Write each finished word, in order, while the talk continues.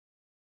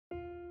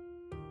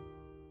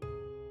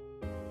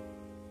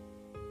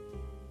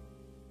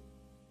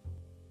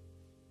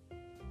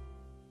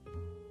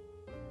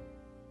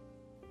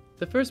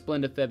The first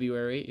blend of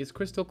February is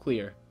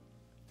CrystalClear.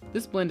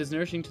 This blend is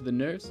nourishing to the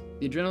nerves,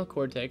 the adrenal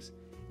cortex,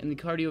 and the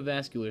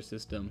cardiovascular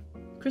system.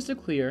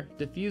 CrystalClear,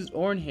 diffused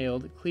or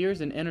inhaled,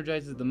 clears and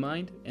energizes the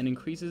mind and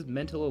increases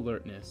mental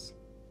alertness.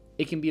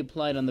 It can be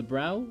applied on the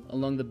brow,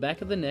 along the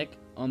back of the neck,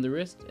 on the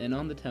wrist, and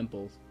on the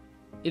temples.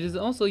 It is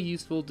also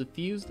useful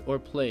diffused or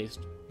placed,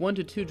 1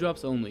 to 2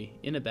 drops only,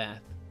 in a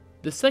bath.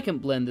 The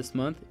second blend this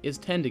month is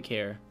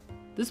TendaCare.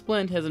 This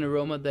blend has an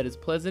aroma that is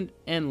pleasant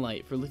and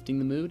light for lifting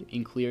the mood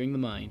and clearing the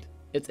mind.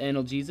 It's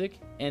analgesic,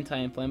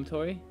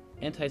 anti-inflammatory,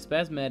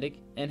 antispasmodic,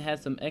 and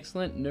has some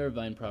excellent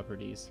nervine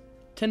properties.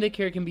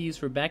 TendaCare can be used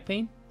for back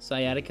pain,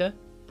 sciatica,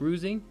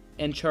 bruising,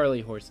 and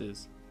Charlie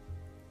horses.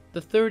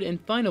 The third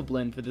and final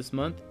blend for this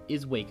month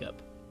is WakeUp.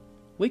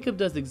 WakeUp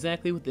does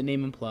exactly what the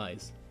name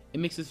implies. It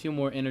makes us feel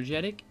more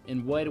energetic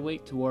and wide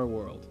awake to our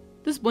world.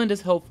 This blend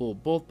is helpful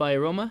both by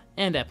aroma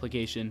and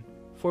application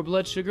for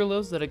blood sugar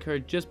lows that occur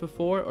just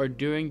before or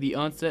during the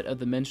onset of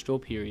the menstrual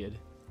period.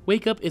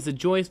 WakeUp is a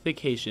joyous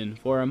vacation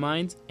for our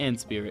minds and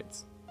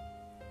spirits.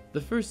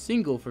 The first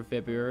single for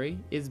February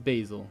is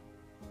Basil.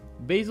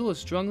 Basil is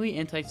strongly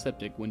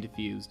antiseptic when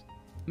diffused.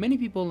 Many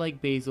people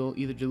like basil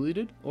either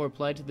diluted or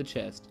applied to the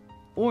chest,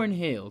 or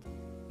inhaled,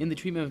 in the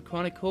treatment of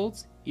chronic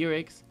colds,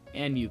 earaches,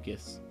 and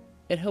mucus.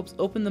 It helps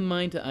open the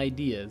mind to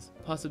ideas,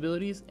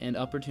 possibilities, and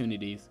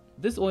opportunities.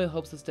 This oil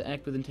helps us to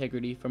act with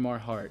integrity from our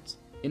hearts,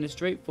 in a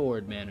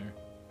straightforward manner.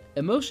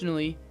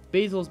 Emotionally,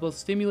 basil is both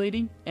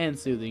stimulating and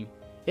soothing.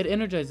 It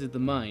energizes the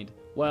mind,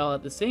 while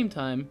at the same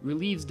time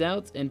relieves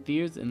doubts and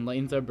fears and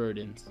lightens our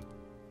burdens.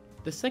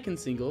 The second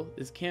single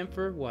is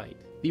Camphor White.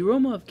 The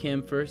aroma of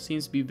camphor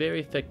seems to be very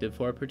effective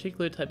for a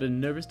particular type of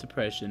nervous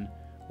depression,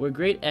 where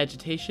great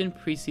agitation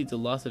precedes a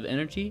loss of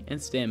energy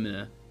and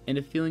stamina, and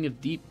a feeling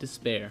of deep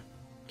despair.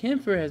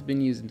 Camphor has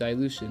been used in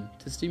dilution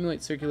to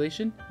stimulate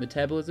circulation,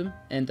 metabolism,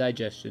 and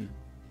digestion.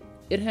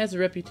 It has a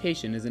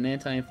reputation as an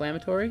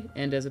anti-inflammatory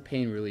and as a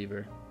pain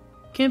reliever.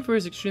 Camphor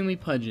is extremely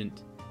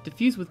pungent.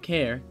 Diffused with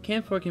care,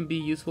 camphor can be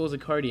useful as a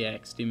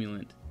cardiac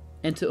stimulant,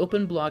 and to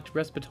open blocked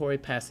respiratory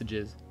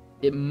passages.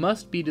 It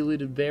must be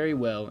diluted very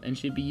well and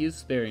should be used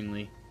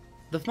sparingly.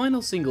 The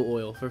final single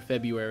oil for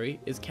February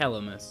is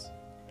Calamus.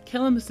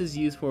 Calamus is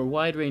used for a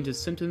wide range of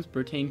symptoms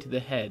pertaining to the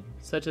head,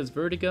 such as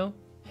vertigo,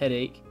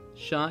 headache,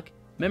 shock,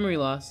 memory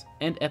loss,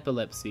 and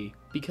epilepsy,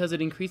 because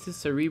it increases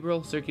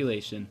cerebral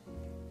circulation.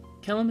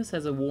 Calamus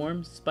has a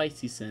warm,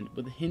 spicy scent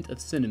with a hint of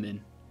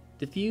cinnamon.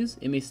 Diffused,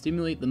 it may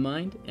stimulate the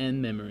mind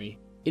and memory.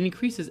 It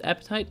increases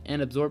appetite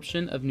and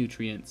absorption of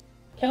nutrients.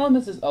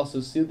 Calamus is also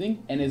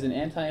soothing and is an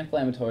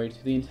anti-inflammatory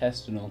to the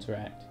intestinal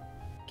tract.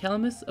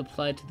 Calamus,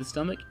 applied to the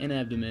stomach and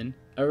abdomen,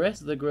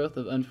 arrests the growth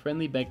of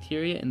unfriendly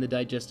bacteria in the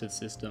digestive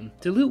system.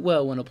 Dilute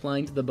well when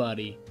applying to the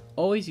body.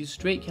 Always use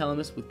straight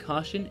calamus with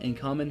caution and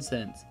common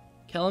sense.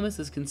 Calamus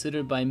is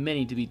considered by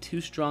many to be too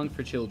strong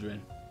for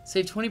children.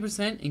 Save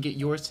 20% and get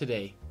yours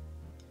today.